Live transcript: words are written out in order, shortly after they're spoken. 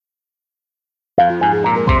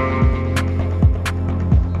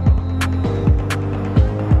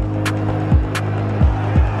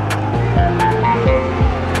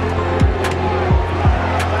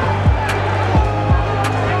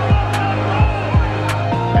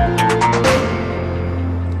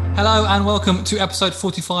Hello and welcome to episode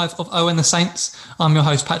 45 of Owen the Saints. I'm your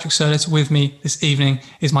host, Patrick Surlis. With me this evening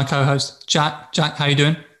is my co-host, Jack. Jack, how are you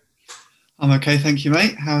doing? I'm okay, thank you,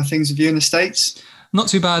 mate. How are things with you in the States? Not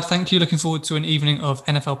too bad, thank you. Looking forward to an evening of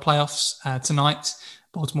NFL playoffs tonight.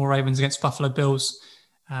 Baltimore Ravens against Buffalo Bills.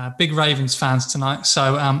 Big Ravens fans tonight.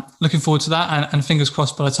 So looking forward to that. And fingers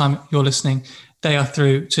crossed by the time you're listening, they are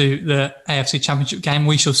through to the AFC Championship game.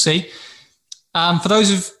 We shall see. For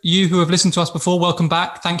those of you who have listened to us before, welcome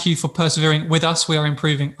back. Thank you for persevering with us. We are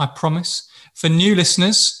improving, I promise. For new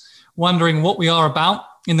listeners wondering what we are about,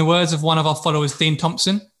 in the words of one of our followers, Dean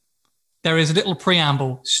Thompson, there is a little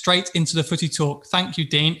preamble straight into the footy talk. Thank you,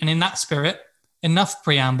 Dean. And in that spirit, enough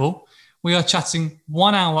preamble. We are chatting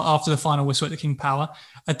 1 hour after the final whistle at the King Power.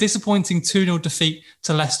 A disappointing 2-0 defeat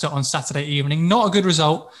to Leicester on Saturday evening. Not a good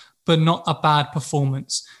result, but not a bad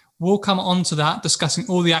performance. We'll come on to that, discussing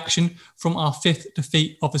all the action from our fifth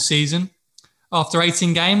defeat of the season. After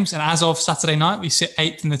 18 games, and as of Saturday night, we sit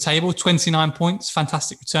 8th in the table, 29 points,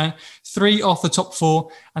 fantastic return, 3 off the top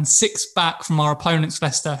 4, and 6 back from our opponents,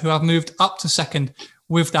 Leicester, who have moved up to second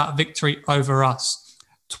with that victory over us.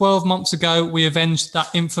 12 months ago, we avenged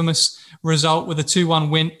that infamous result with a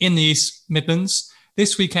 2-1 win in the East Midlands.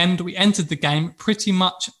 This weekend, we entered the game pretty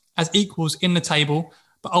much as equals in the table,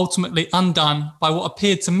 but ultimately undone by what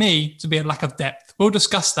appeared to me to be a lack of depth. We'll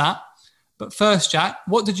discuss that. But first, Jack,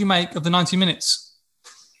 what did you make of the 90 minutes?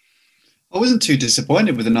 I wasn't too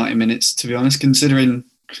disappointed with the 90 minutes, to be honest, considering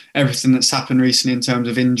everything that's happened recently in terms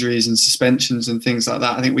of injuries and suspensions and things like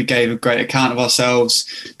that. I think we gave a great account of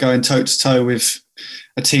ourselves, going toe-to-toe with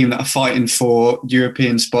a team that are fighting for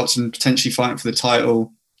European spots and potentially fighting for the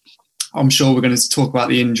title. I'm sure we're going to talk about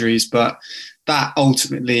the injuries, but that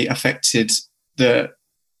ultimately affected the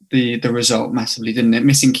result massively, didn't it?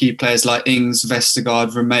 Missing key players like Ings,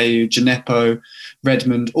 Vestergaard, Romeu, Gineppo,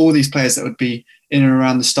 Redmond, all these players that would be in and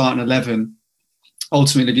around the starting 11.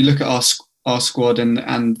 Ultimately, if you look at our squad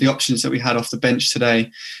and the options that we had off the bench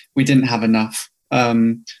today, we didn't have enough. But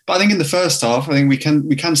I think in the first half, I think we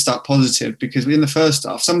can start positive, because in the first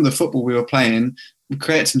half, some of the football we were playing, we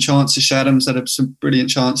created some chances. Shadams had some brilliant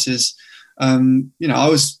chances.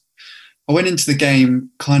 I went into the game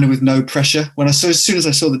kind of with no pressure. As soon as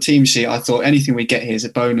I saw the team sheet, I thought anything we get here is a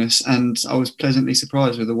bonus. And I was pleasantly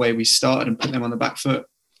surprised with the way we started and put them on the back foot.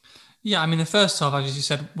 Yeah, I mean, the first half, as you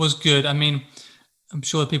said, was good. I mean, I'm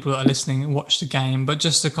sure the people that are listening watched the game, but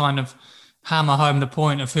just to kind of hammer home the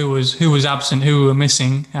point of who was absent, who we were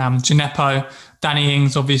missing. Gineppo, Danny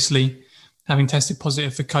Ings, obviously, having tested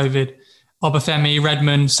positive for COVID. Obafemi,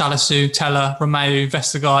 Redmond, Salisu, Teller, Romeu,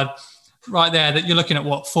 Vestergaard. Right there, that you're looking at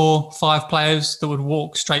 4-5 players that would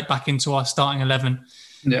walk straight back into our starting 11.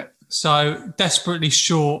 Yeah. So desperately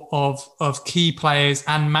short of key players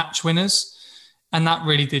and match winners. And that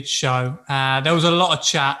really did show. There was a lot of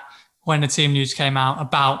chat when the team news came out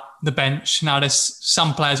about the bench. Now there's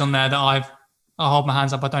some players on there that I hold my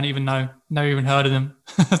hands up. I don't even know, never even heard of them.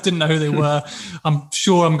 I didn't know who they were. I'm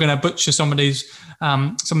sure I'm going to butcher some of these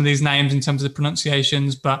names in terms of the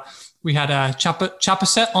pronunciations, but we had a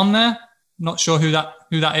Chapaset on there. Not sure who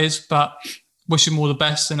that is, but wish him all the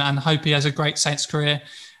best and hope he has a great Saints career.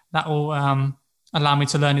 That will allow me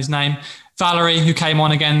to learn his name. Valerie, who came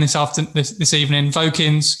on again this evening.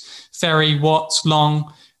 Vokins, Ferry, Watts,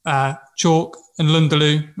 Long, Chalk and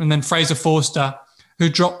Lundaloo. And then Fraser Forster, who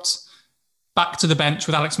dropped back to the bench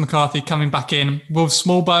with Alex McCarthy coming back in. Wolf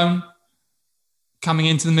Smallbone coming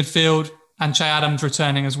into the midfield and Che Adams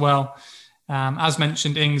returning as well. As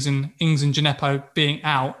mentioned, Ings and Gineppo being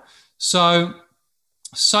out. So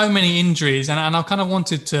many injuries, and I kind of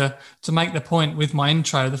wanted to make the point with my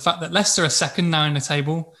intro, the fact that Leicester are second now in the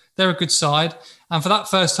table. They're a good side. And for that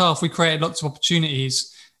first half, we created lots of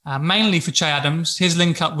opportunities, mainly for Che Adams. His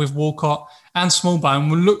link up with Walcott and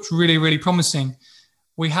Smallbone looked really, really promising.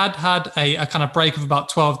 We had a kind of break of about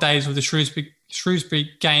 12 days with the Shrewsbury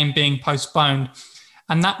game being postponed.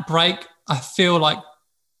 And that break, I feel like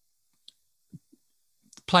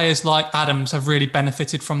players like Adams have really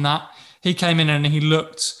benefited from that. He came in and he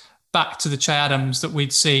looked back to the Che Adams that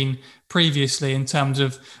we'd seen previously in terms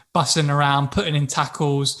of bussing around, putting in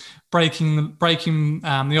tackles, breaking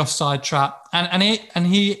the offside trap, and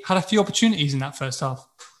he had a few opportunities in that first half.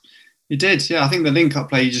 He did, yeah. I think the link-up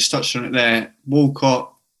play, you just touched on it there.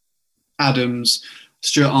 Walcott, Adams,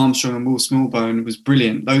 Stuart Armstrong and Will Smallbone was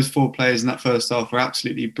brilliant. Those 4 players in that first half were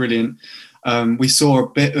absolutely brilliant. We saw a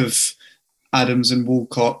bit of Adams and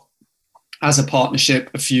Walcott as a partnership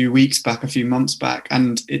a few months back,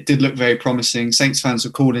 and it did look very promising. Saints fans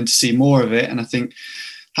were calling to see more of it, and I think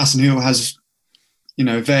Hasenhüttl has,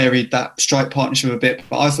 varied that strike partnership a bit,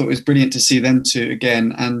 but I thought it was brilliant to see them two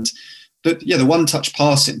again. And the one-touch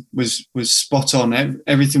passing was spot on.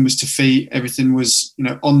 Everything was to feet. Everything was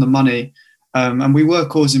on the money. And we were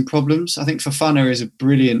causing problems. I think Fofana is a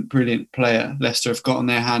brilliant player. Leicester have got on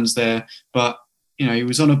their hands there, but he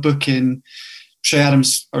was on a booking. Shea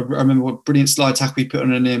Adams, I remember what brilliant slide tackle he put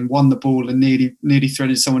on him, won the ball and nearly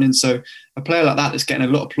threaded someone in. So a player like that that's getting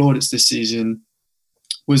a lot of plaudits this season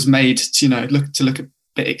was made to look a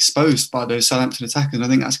bit exposed by those Southampton attackers. And I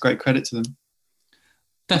think that's great credit to them.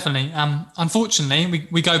 Definitely. Unfortunately,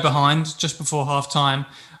 we go behind just before half time.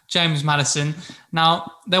 James Maddison.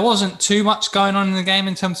 Now, there wasn't too much going on in the game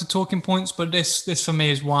in terms of talking points, but this for me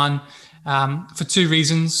is one for two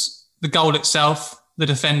reasons. The goal itself, the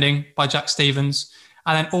defending by Jack Stevens,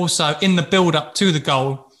 and then also in the build-up to the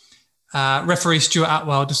goal, referee Stuart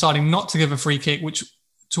Atwell deciding not to give a free kick,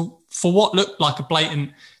 for what looked like a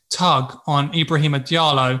blatant tug on Ibrahima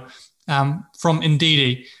Diallo from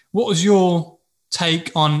Ndidi. What was your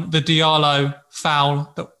take on the Diallo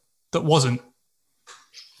foul that wasn't?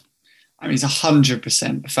 I mean, it's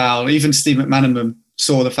 100% a foul. Even Steve McManaman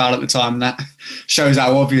saw the foul at the time, and that shows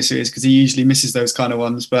how obvious it is because he usually misses those kind of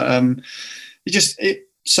ones. But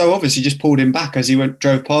so obviously just pulled him back as he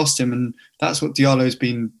drove past him, and that's what Diallo's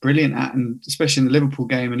been brilliant at, and especially in the Liverpool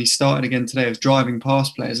game. And he started again today as driving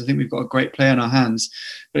past players. I think we've got a great player in our hands,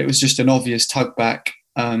 but it was just an obvious tug back.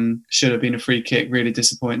 Should have been a free kick. Really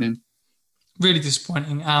disappointing. Really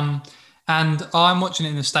disappointing. And I'm watching it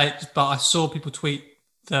in the States, but I saw people tweet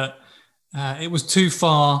that it was too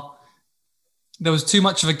far. There was too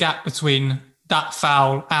much of a gap between that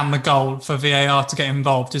foul and the goal for VAR to get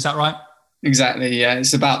involved. Is that right? Exactly, yeah.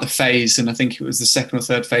 It's about the phase, and I think it was the second or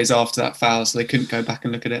third phase after that foul, so they couldn't go back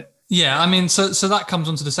and look at it. Yeah, I mean, so that comes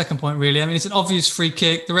on to the second point, really. I mean, it's an obvious free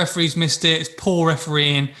kick. The referee's missed it. It's poor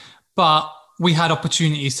refereeing, but we had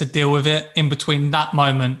opportunities to deal with it in between that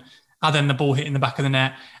moment and then the ball hitting the back of the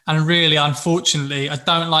net. And really, unfortunately, I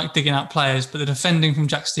don't like digging out players, but the defending from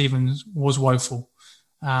Jack Stevens was woeful.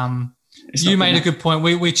 You made a good point.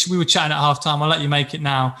 We were chatting at halftime. I'll let you make it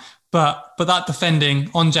now. But that defending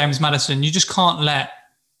on James Maddison, you just can't let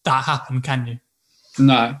that happen, can you?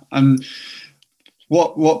 No.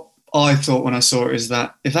 What I thought when I saw it is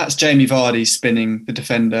that if that's Jamie Vardy spinning the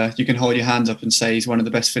defender, you can hold your hands up and say he's one of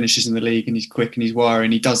the best finishers in the league and he's quick and he's wiry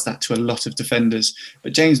and he does that to a lot of defenders.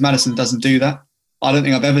 But James Maddison doesn't do that. I don't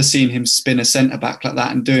think I've ever seen him spin a centre-back like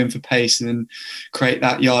that and do him for pace and then create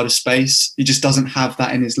that yard of space. He just doesn't have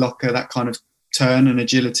that in his locker, that kind of turn and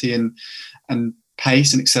agility and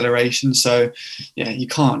pace and acceleration. So, yeah, you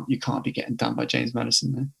can't be getting done by James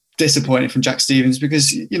Maddison there. Disappointed from Jack Stevens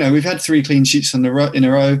because, we've had 3 clean sheets in a row.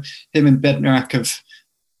 Him and Bednarak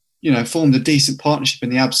have, formed a decent partnership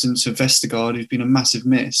in the absence of Vestergaard, who's been a massive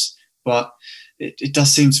miss. But it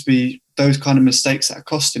does seem to be those kind of mistakes that are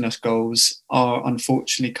costing us goals are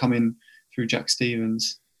unfortunately coming through Jack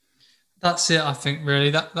Stevens. That's it, I think,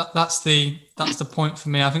 really. That's the point for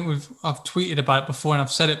me. I think I've tweeted about it before and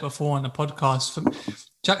I've said it before on the podcast.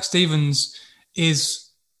 Jack Stevens is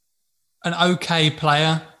an okay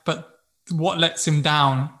player, but what lets him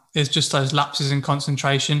down is just those lapses in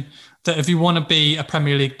concentration that if you want to be a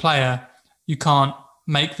Premier League player, you can't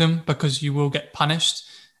make them because you will get punished.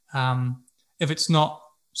 If it's not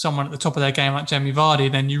someone at the top of their game like Jamie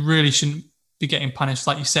Vardy, then you really shouldn't be getting punished,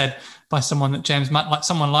 like you said, by someone like James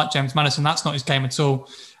Maddison. That's not his game at all.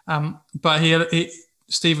 But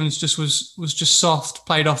Stevens just was just soft,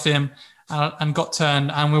 played off him, and got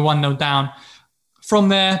turned, and we're 1-0 down. From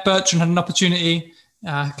there, Bertrand had an opportunity.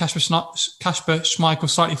 Kasper Schmeichel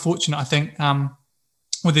slightly fortunate, I think,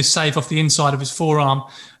 with his save off the inside of his forearm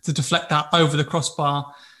to deflect that over the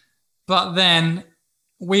crossbar. But then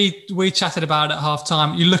we chatted about it at half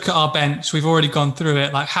time. You look at our bench, we've already gone through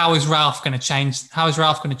it. Like, how is Ralph going to change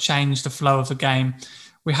the flow of the game?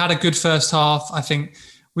 We had a good first half. I think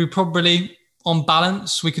we probably, on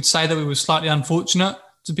balance, we could say that we were slightly unfortunate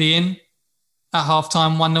to be in at half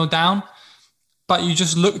time 1-0 down. But you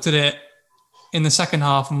just looked at it in the second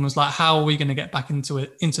half and was like, how are we going to get back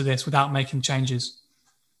into this without making changes?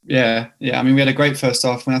 Yeah. I mean, we had a great first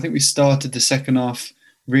half. I think we started the second half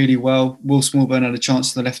really well. Will Smallburn had a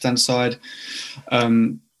chance on the left-hand side,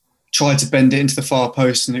 tried to bend it into the far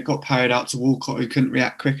post and it got parried out to Walcott, who couldn't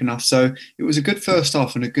react quick enough. So it was a good first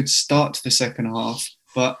half and a good start to the second half.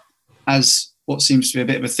 But as what seems to be a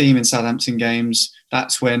bit of a theme in Southampton games,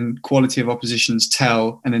 that's when quality of oppositions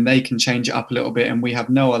tell, and then they can change it up a little bit and we have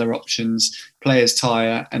no other options. Players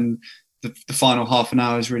tire and the final half an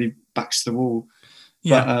hour is really backs to the wall.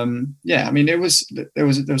 Yeah. But I mean, there was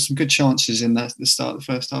some good chances in the start of the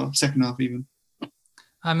first half, second half even.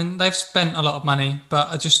 I mean, they've spent a lot of money,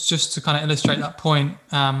 but just to kind of illustrate that point,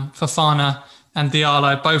 Fofana and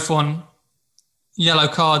Diallo both on yellow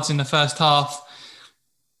cards in the first half,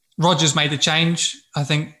 Rodgers made the change. I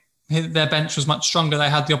think their bench was much stronger. They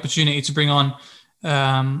had the opportunity to bring on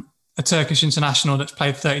a Turkish international that's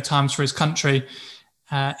played 30 times for his country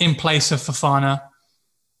in place of Fofana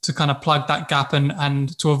to kind of plug that gap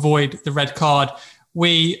and to avoid the red card.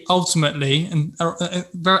 We ultimately, and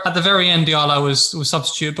at the very end, Diallo was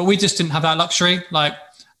substituted, but we just didn't have that luxury. Like,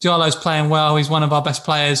 Diallo's playing well. He's one of our best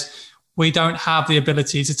players. We don't have the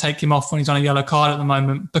ability to take him off when he's on a yellow card at the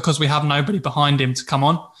moment because we have nobody behind him to come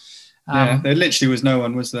on. There literally was no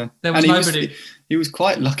one, was there? There was nobody. He was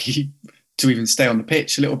quite lucky to even stay on the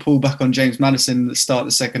pitch. A little pullback on James Maddison at the start of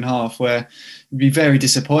the second half, where you'd be very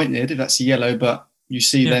disappointed if that's a yellow, but you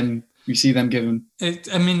see them given.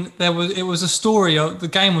 It was a story of the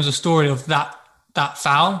game was a story of that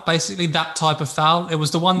foul, basically that type of foul. It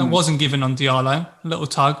was the one that wasn't given on Diallo, a little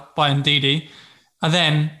tug by Ndidi, and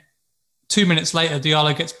then 2 minutes later,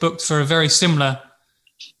 Diallo gets booked for a very similar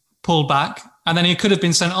pullback, and then he could have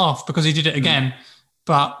been sent off because he did it again.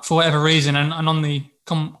 But for whatever reason, and on the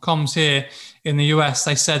comms here in the US,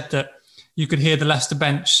 they said that you could hear the Leicester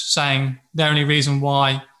bench saying the only reason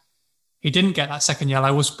why he didn't get that second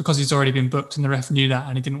yellow was because he's already been booked, and the ref knew that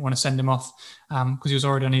and he didn't want to send him off because he was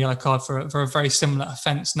already on a yellow card for a very similar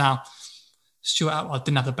offence. Now, Stuart Atwell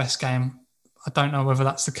didn't have the best game. I don't know whether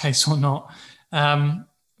that's the case or not.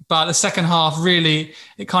 But the second half, really,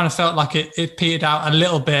 it kind of felt like it petered out a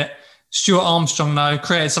little bit. Stuart Armstrong, though,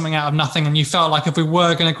 created something out of nothing, and you felt like if we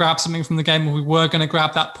were going to grab something from the game, or we were going to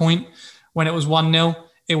grab that point when it was 1-0,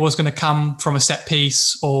 it was going to come from a set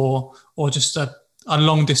piece or just a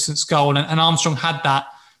long distance goal. And Armstrong had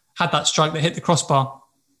that strike that hit the crossbar.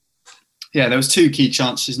 Yeah, there was two key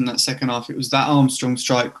chances in that second half. It was that Armstrong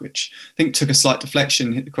strike, which I think took a slight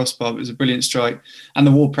deflection, hit the crossbar, but it was a brilliant strike. And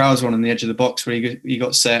the Ward-Prowse one on the edge of the box where he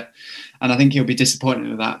got set. And I think he'll be disappointed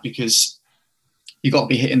with that because you got to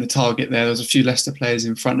be hitting the target there. There was a few Leicester players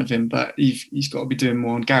in front of him, but he's got to be doing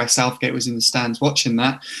more. And Gareth Southgate was in the stands watching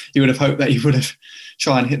that. You would have hoped that he would have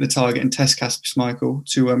tried and hit the target and test Kasper Schmeichel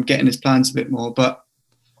to get in his plans a bit more. But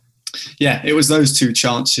yeah, it was those two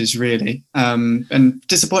chances really. And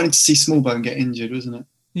disappointing to see Smallbone get injured, wasn't it?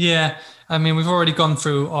 Yeah. I mean, we've already gone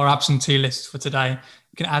through our absentee list for today.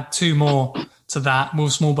 We can add two more to that. Will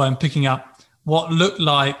Smallbone picking up what looked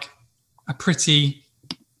like a pretty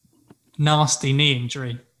nasty knee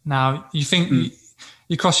injury. Now, you think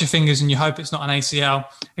you cross your fingers and you hope it's not an ACL.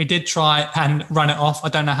 He did try and run it off. I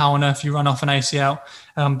don't know how on earth you run off an ACL,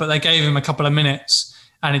 but they gave him a couple of minutes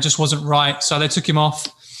and it just wasn't right. So they took him off.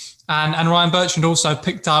 And Ryan Bertrand also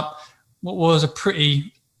picked up what was a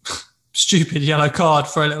pretty stupid yellow card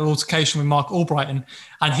for a little altercation with Mark Albrighton,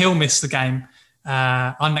 and he'll miss the game,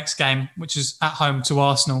 our next game, which is at home to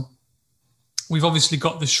Arsenal. We've obviously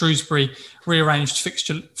got the Shrewsbury rearranged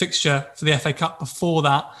fixture for the FA Cup before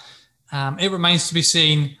that. It remains to be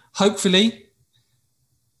seen. Hopefully,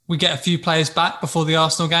 we get a few players back before the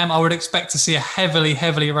Arsenal game. I would expect to see a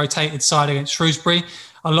heavily rotated side against Shrewsbury.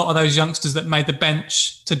 A lot of those youngsters that made the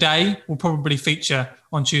bench today will probably feature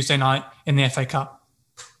on Tuesday night in the FA Cup.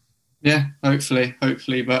 Yeah, hopefully.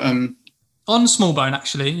 But on Smallbone,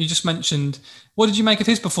 actually, you just mentioned, what did you make of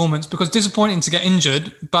his performance? Because disappointing to get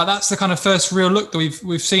injured, but that's the kind of first real look that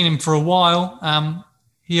we've seen him for a while.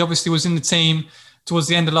 He obviously was in the team towards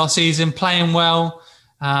the end of last season, playing well,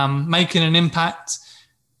 making an impact.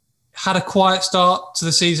 Had a quiet start to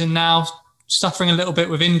the season now, suffering a little bit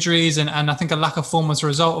with injuries and I think a lack of form as a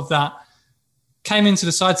result of that. Came into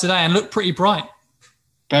the side today and looked pretty bright.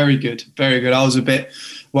 Very good. I was a bit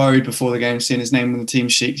worried before the game, seeing his name on the team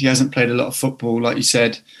sheet. He hasn't played a lot of football, like you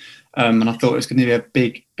said, and I thought it was going to be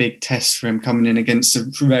a big test for him coming in against a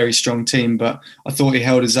very strong team. But I thought he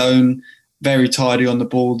held his own, very tidy on the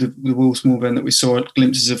ball. The Will Smallbone that we saw at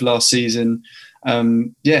glimpses of last season.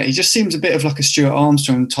 He just seems a bit of like a Stuart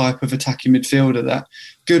Armstrong type of attacking midfielder. That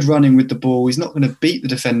good running with the ball. He's not going to beat the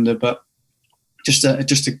defender, but just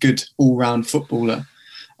a good all-round footballer.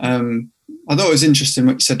 I thought it was interesting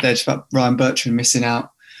what you said there just about Ryan Bertrand missing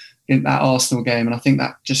out in that Arsenal game, and I think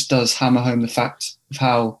that just does hammer home the fact of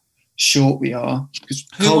how short we are.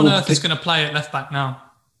 Who on earth is going to play at left back now?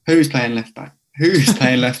 Who's playing left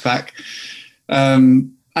back?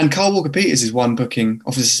 And Carl Walker-Peters is one booking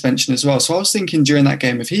off the suspension as well. So I was thinking during that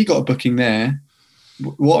game, if he got a booking there,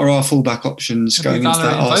 what are our fullback options going into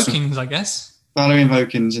that Arsenal? Vokins, I guess. Valerian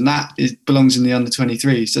Vokins, and that belongs in the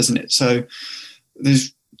under-23s, doesn't it? So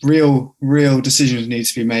there's real decisions need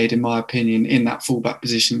to be made, in my opinion, in that fullback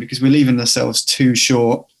position because we're leaving ourselves too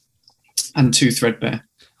short and too threadbare.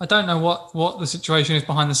 I don't know what the situation is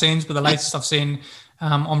behind the scenes, but the latest I've seen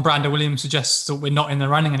on Brandon Williams suggests that we're not in the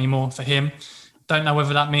running anymore for him. Don't know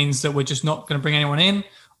whether that means that we're just not going to bring anyone in,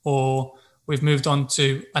 or we've moved on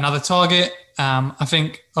to another target. I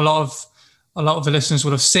think a lot of the listeners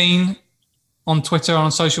would have seen on Twitter,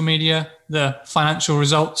 on social media, the financial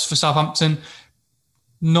results for Southampton.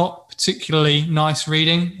 Not particularly nice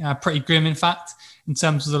reading, pretty grim, in fact, in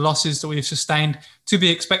terms of the losses that we've sustained, to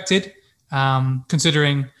be expected,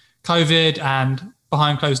 considering COVID and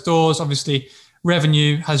behind closed doors. Obviously,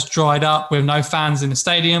 revenue has dried up with no fans in the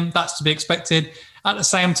stadium. That's to be expected. At the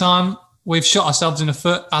same time, we've shot ourselves in the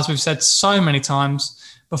foot, as we've said so many times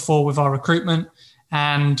before, with our recruitment.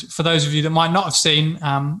 And for those of you that might not have seen,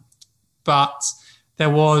 but there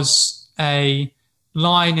was a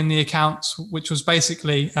line in the accounts which was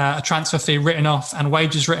basically a transfer fee written off and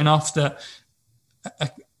wages written off that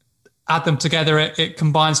add them together, it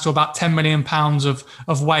combines to about £10 million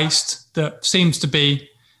of waste that seems to be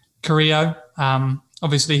Carrillo.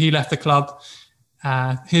 Obviously, he left the club.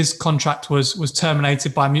 His contract was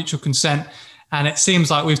terminated by mutual consent, and it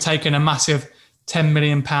seems like we've taken a massive £10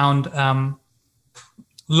 million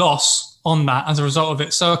loss on that as a result of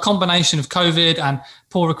it. So a combination of COVID and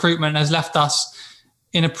poor recruitment has left us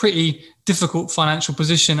in a pretty difficult financial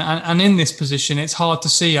position. And in this position, it's hard to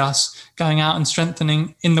see us going out and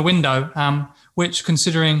strengthening in the window, which,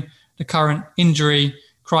 considering the current injury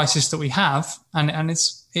crisis that we have, and it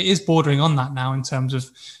is bordering on that now in terms of,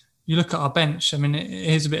 you look at our bench, I mean, it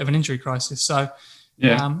is a bit of an injury crisis. So,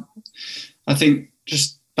 yeah, I think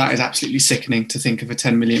just that is absolutely sickening to think of a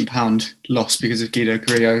 £10 million loss because of Guido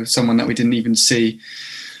Carrillo, someone that we didn't even see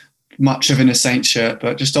much of in a Saints shirt.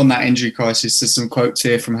 But just on that injury crisis, there's some quotes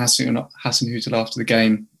here from Hassan Hutel after the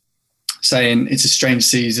game saying, "It's a strange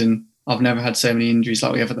season. I've never had so many injuries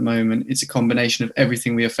like we have at the moment. It's a combination of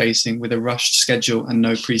everything we are facing with a rushed schedule and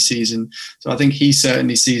no pre-season." So I think he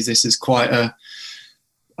certainly sees this as quite a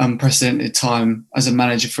unprecedented time as a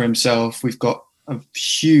manager for himself. We've got a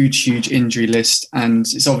huge injury list, and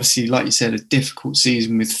it's obviously, like you said, a difficult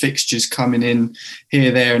season with fixtures coming in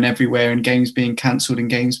here, there and everywhere, and games being cancelled and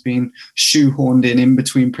games being shoehorned in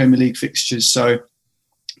between Premier League fixtures. So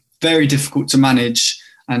very difficult to manage,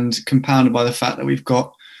 and compounded by the fact that we've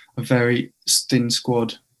got a very thin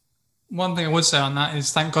squad. One thing I would say on that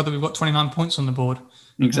is, thank God that we've got 29 points on the board.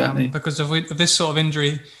 Exactly. Because of this sort of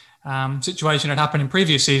injury situation that happened in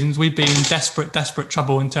previous seasons, we've been in desperate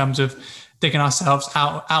trouble in terms of digging ourselves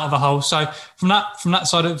out of a hole. So from that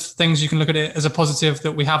side of things, you can look at it as a positive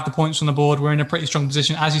that we have the points on the board. We're in a pretty strong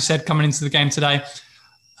position, as you said, coming into the game today.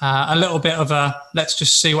 A little bit of a let's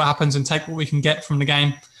just see what happens and take what we can get from the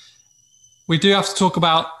game. We do have to talk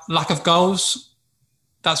about lack of goals.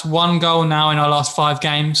 That's one goal now in our last 5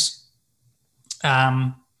 games.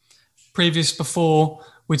 Before,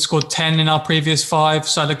 we'd scored 10 in our previous 5.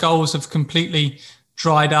 So the goals have completely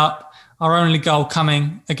dried up. Our only goal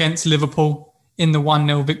coming against Liverpool in the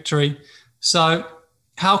 1-0 victory. So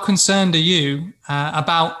how concerned are you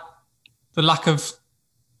about the lack of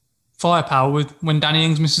firepower when Danny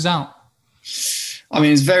Ings misses out? I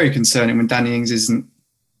mean, it's very concerning when Danny Ings isn't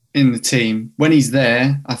in the team. When he's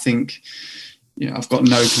there, I think, I've got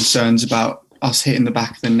no concerns about us hitting the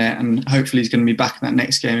back of the net, and hopefully he's going to be back in that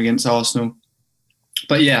next game against Arsenal.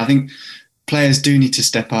 But yeah, I think players do need to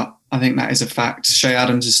step up. I think that is a fact. Shea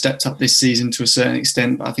Adams has stepped up this season to a certain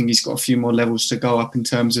extent, but I think he's got a few more levels to go up in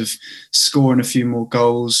terms of scoring a few more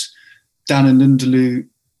goals. Dan Ndundulu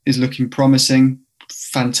is looking promising.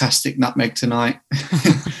 Fantastic nutmeg tonight.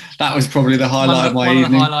 That was probably the highlight of my evening. One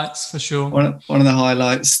of the highlights, for sure. One of the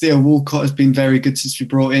highlights. Theo Walcott has been very good since we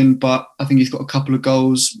brought in, but I think he's got a couple of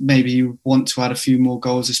goals. Maybe you want to add a few more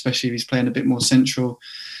goals, especially if he's playing a bit more central.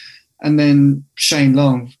 And then Shane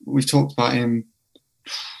Long, we've talked about him.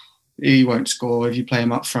 He won't score. If you play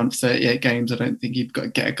him up front 38 games, I don't think he'd got to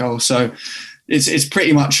get a goal. So it's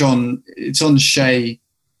pretty much on Shea,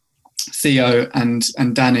 Theo and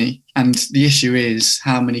Danny. And the issue is,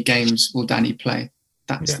 how many games will Danny play?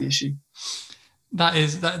 That's the issue.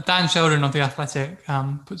 That Dan Sheldon of The Athletic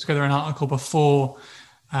put together an article before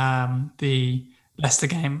the Leicester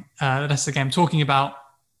game, talking about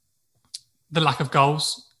the lack of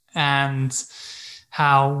goals and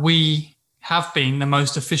how we have been the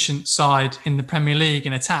most efficient side in the Premier League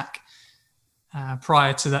in attack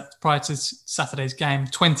prior to Saturday's game.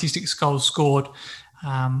 26 goals scored,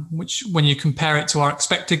 which, when you compare it to our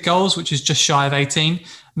expected goals, which is just shy of 18,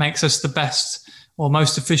 makes us the best or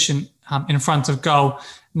most efficient in front of goal.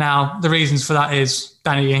 Now, the reasons for that is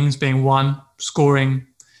Danny Ings being one, scoring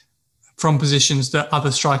from positions that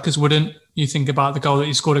other strikers wouldn't. You think about the goal that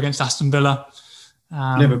he scored against Aston Villa.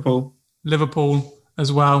 Liverpool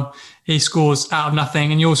as well. He scores out of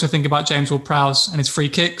nothing. And you also think about James Ward-Prowse and his free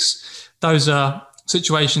kicks. Those are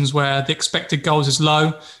situations where the expected goals is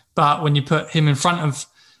low, but when you put him in front of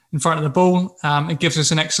the ball, it gives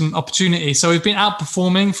us an excellent opportunity. So we've been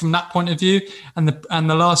outperforming from that point of view, and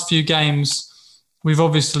the last few games we've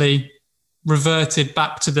obviously reverted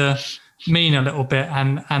back to the mean a little bit,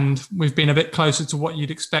 and we've been a bit closer to what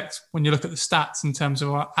you'd expect when you look at the stats in terms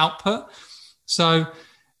of our output. So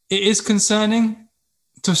it is concerning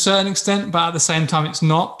to a certain extent, but at the same time it's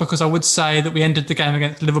not, because I would say that we ended the game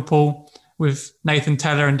against Liverpool with Nathan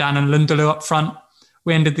Tella and Dan and Lundalu up front.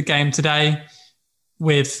 We ended the game today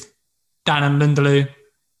with Dan and Lundalu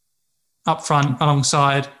up front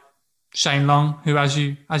alongside Shane Long, who, as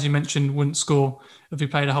you mentioned, wouldn't score if he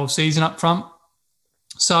played a whole season up front.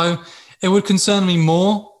 So it would concern me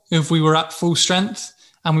more if we were at full strength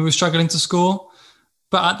and we were struggling to score.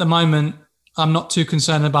 But at the moment, I'm not too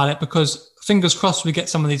concerned about it, because fingers crossed we get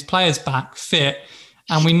some of these players back fit,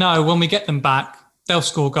 and we know when we get them back, they'll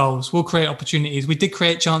score goals. We'll create opportunities. We did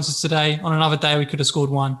create chances today. On another day, we could have scored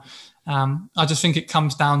one. I just think it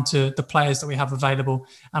comes down to the players that we have available.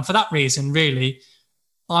 And for that reason, really,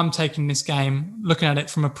 I'm taking this game, looking at it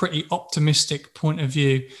from a pretty optimistic point of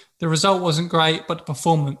view. The result wasn't great, but the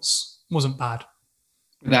performance wasn't bad.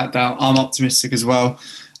 Without doubt, I'm optimistic as well.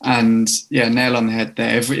 And yeah, nail on the head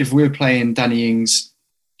there. If we're playing Danny Ings,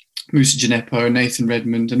 Moussa Djenepo, Nathan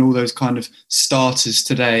Redmond, and all those kind of starters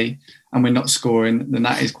today, and we're not scoring, then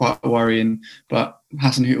that is quite worrying. But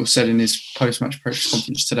Hassan Hüttl said in his post-match press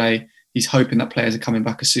conference today, he's hoping that players are coming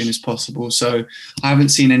back as soon as possible. So I haven't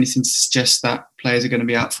seen anything to suggest that players are going to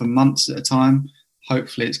be out for months at a time.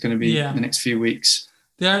 Hopefully it's going to be the next few weeks.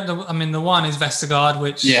 The one is Vestergaard,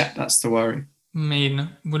 which... Yeah, that's the worry. I mean,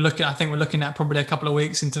 we're looking at probably a couple of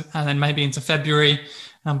weeks and then maybe into February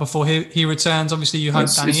before he returns. Obviously, you hope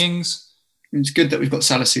Danny Ings. It's good that we've got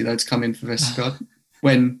Salasy, though, to come in for Vestergaard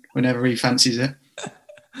whenever he fancies it.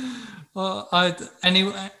 Well,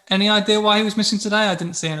 any idea why he was missing today? I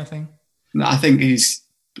didn't see anything. No, I think he's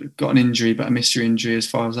got an injury, but a mystery injury as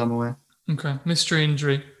far as I'm aware. Okay, mystery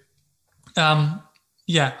injury.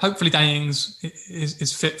 Hopefully Danny Ings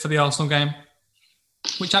is fit for the Arsenal game,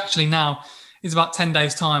 which actually now is about 10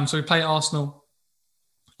 days' time. So we play Arsenal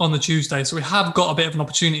on the Tuesday. So we have got a bit of an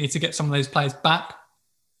opportunity to get some of those players back.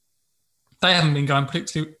 They haven't been going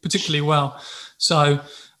particularly well. So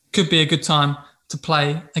could be a good time to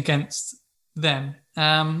play against them.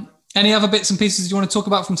 Any other bits and pieces you want to talk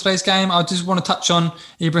about from today's game? I just want to touch on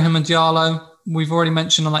Ibrahim and Diallo. We've already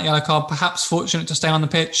mentioned on that yellow card, perhaps fortunate to stay on the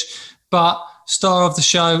pitch, but star of the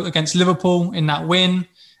show against Liverpool in that win.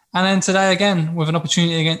 And then today again with an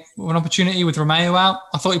opportunity with Romeo out.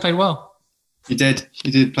 I thought he played well. He did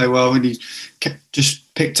play well, and he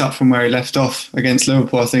just picked up from where he left off against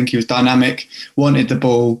Liverpool. I think he was dynamic, wanted the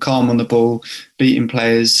ball, calm on the ball, beating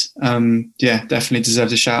players. Definitely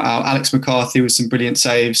deserves a shout out. Alex McCarthy with some brilliant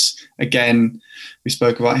saves. Again, we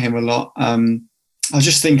spoke about him a lot. I was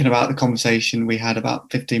just thinking about the conversation we had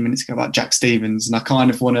about 15 minutes ago about Jack Stevens, and I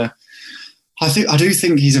kind of want to. I do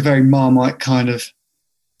think he's a very Marmite kind of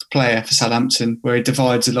player for Southampton, where he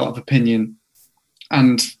divides a lot of opinion.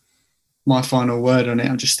 And my final word on it,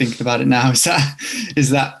 I'm just thinking about it now,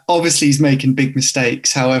 is that obviously he's making big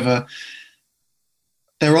mistakes. However,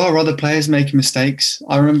 there are other players making mistakes.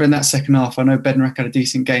 I remember in that second half, I know Bednarek had a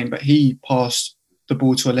decent game, but he passed the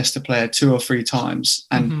ball to a Leicester player 2 or 3 times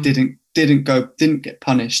and didn't get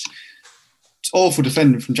punished. It's awful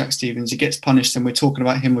defending from Jack Stevens. He gets punished, and we're talking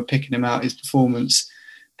about him. We're picking him out, his performance.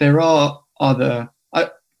 There are other.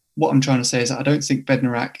 What I'm trying to say is that I don't think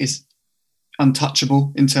Bednarek is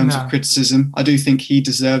untouchable in terms of criticism. I do think he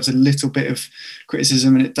deserves a little bit of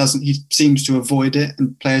criticism, and he seems to avoid it.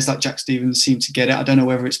 And players like Jack Stevens seem to get it. I don't know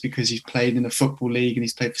whether it's because he's played in the Football League and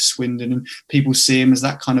he's played for Swindon and people see him as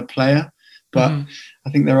that kind of player. But I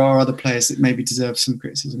think there are other players that maybe deserve some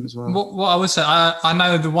criticism as well. What I would say, I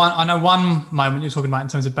know one moment you're talking about in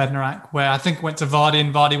terms of Bednarek, where I think it went to Vardy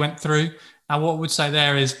and Vardy went through. Now, what I would say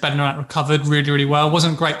there is Bednarek recovered really, really well. It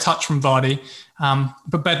wasn't a great touch from Vardy,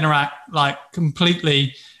 but Bednarek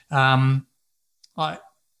completely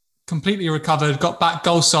recovered, got back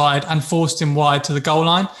goal side and forced him wide to the goal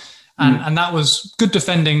line. And that was good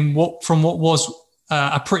defending from what was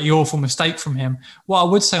a pretty awful mistake from him. What I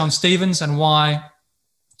would say on Stevens, and why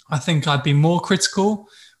I think I'd be more critical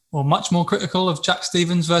or much more critical of Jack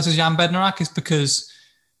Stevens versus Jan Bednarek, is because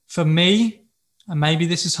for me, and maybe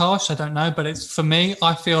this is harsh, I don't know, but it's for me,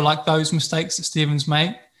 I feel like those mistakes that Stevens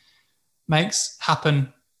makes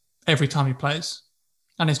happen every time he plays.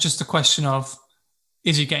 And it's just a question of,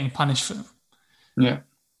 is he getting punished for them? Yeah.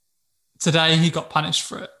 Today, he got punished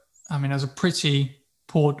for it. I mean, it was a pretty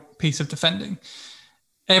poor piece of defending.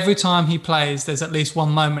 every time he plays, there's at least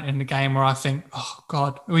one moment in the game where I think, oh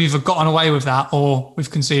God, we've either gotten away with that or we've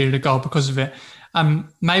conceded a goal because of it.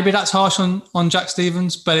 Maybe that's harsh on Jack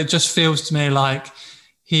Stevens, but it just feels to me like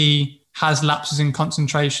he has lapses in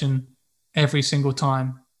concentration every single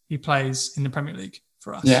time he plays in the Premier League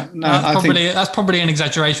for us. Yeah, no, that's probably an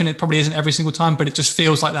exaggeration. It probably isn't every single time, but it just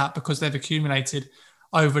feels like that because they've accumulated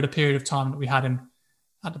over the period of time that we had him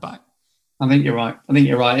at the back. I think you're right.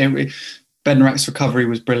 Bednarek's recovery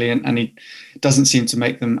was brilliant, and he doesn't seem to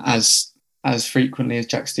make them as frequently as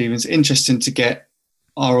Jack Stevens. Interesting to get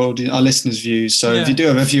our listeners' views. So if you do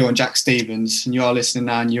have a view on Jack Stevens and you are listening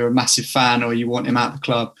now and you're a massive fan or you want him out of the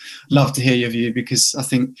club, love to hear your view, because I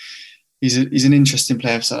think he's an interesting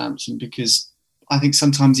player for Southampton, because I think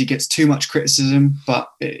sometimes he gets too much criticism,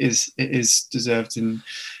 but it is deserved in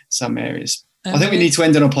some areas. I think we need to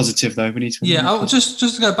end on a positive, though. We need to. Just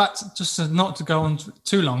to go back, not to go on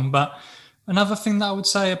too long, but another thing that I would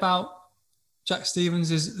say about Jack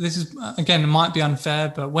Stevens is, this is, again, it might be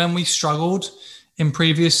unfair, but when we struggled in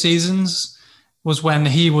previous seasons was when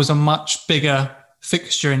he was a much bigger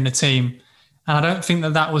fixture in the team. And I don't think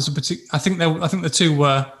that was a particular. I think the two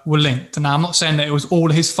were linked. And now I'm not saying that it was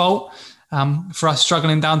all his fault for us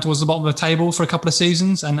struggling down towards the bottom of the table for a couple of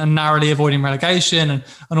seasons and narrowly avoiding relegation and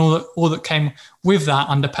all that came with that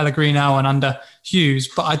under Pellegrino and under Hughes.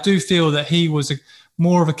 But I do feel that he was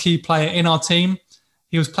more of a key player in our team.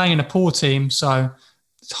 He was playing in a poor team, so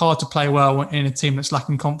it's hard to play well in a team that's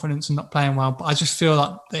lacking confidence and not playing well. But I just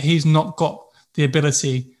feel that he's not got the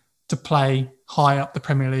ability to play high up the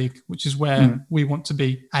Premier League, which is where we want to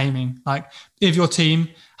be aiming. Like, if your team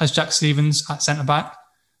has Jack Stevens at centre-back,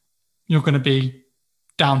 you're going to be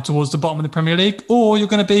down towards the bottom of the Premier League, or you're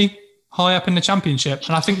going to be high up in the Championship.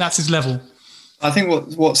 And I think that's his level. I think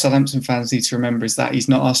what Southampton fans need to remember is that he's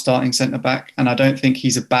not our starting centre-back, and I don't think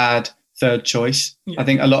he's a bad third choice. Yeah. I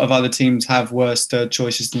think a lot of other teams have worse third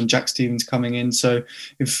choices than Jack Stevens coming in. So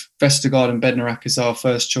if Vestergaard and Bednarek is our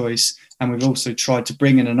first choice, and we've also tried to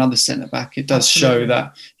bring in another centre-back, it does show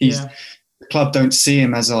that the club don't see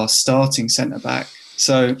him as our starting centre-back.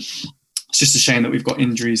 So it's just a shame that we've got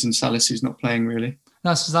injuries and Salas who's not playing really.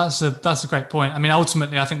 That's a great point. I mean,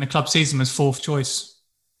 ultimately, I think the club sees him as fourth choice.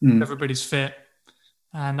 Everybody's fit.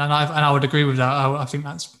 And I would agree with that. I think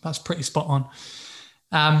that's pretty spot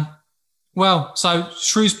on. So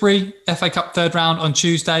Shrewsbury FA Cup third round on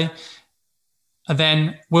Tuesday, and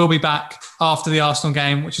then we'll be back after the Arsenal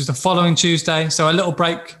game, which is the following Tuesday. So a little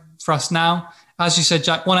break for us now. As you said,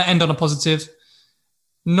 Jack, want to end on a positive.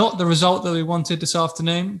 Not the result that we wanted this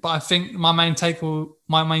afternoon, but I think my main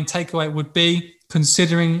takeaway would be,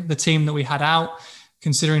 considering the team that we had out,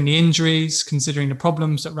 considering the injuries, considering the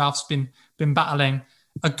problems that Ralph's been battling,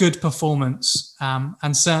 a good performance,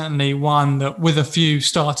 and certainly one that, with a few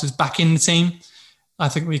starters back in the team, I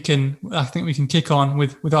think we can kick on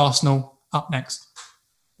with Arsenal up next.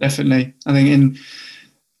 Definitely. I think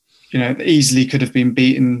easily could have been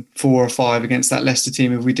beaten 4 or 5 against that Leicester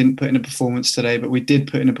team if we didn't put in a performance today, but we did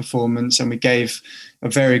put in a performance and we gave a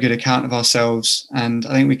very good account of ourselves. And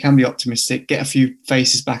I think we can be optimistic, get a few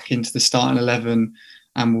faces back into the starting 11,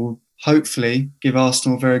 and we'll hopefully give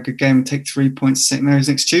Arsenal a very good game and take 3 points to St Mary's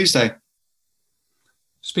next Tuesday.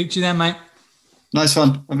 Speak to you then, mate. Nice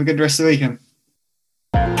one. Have a good rest of the weekend.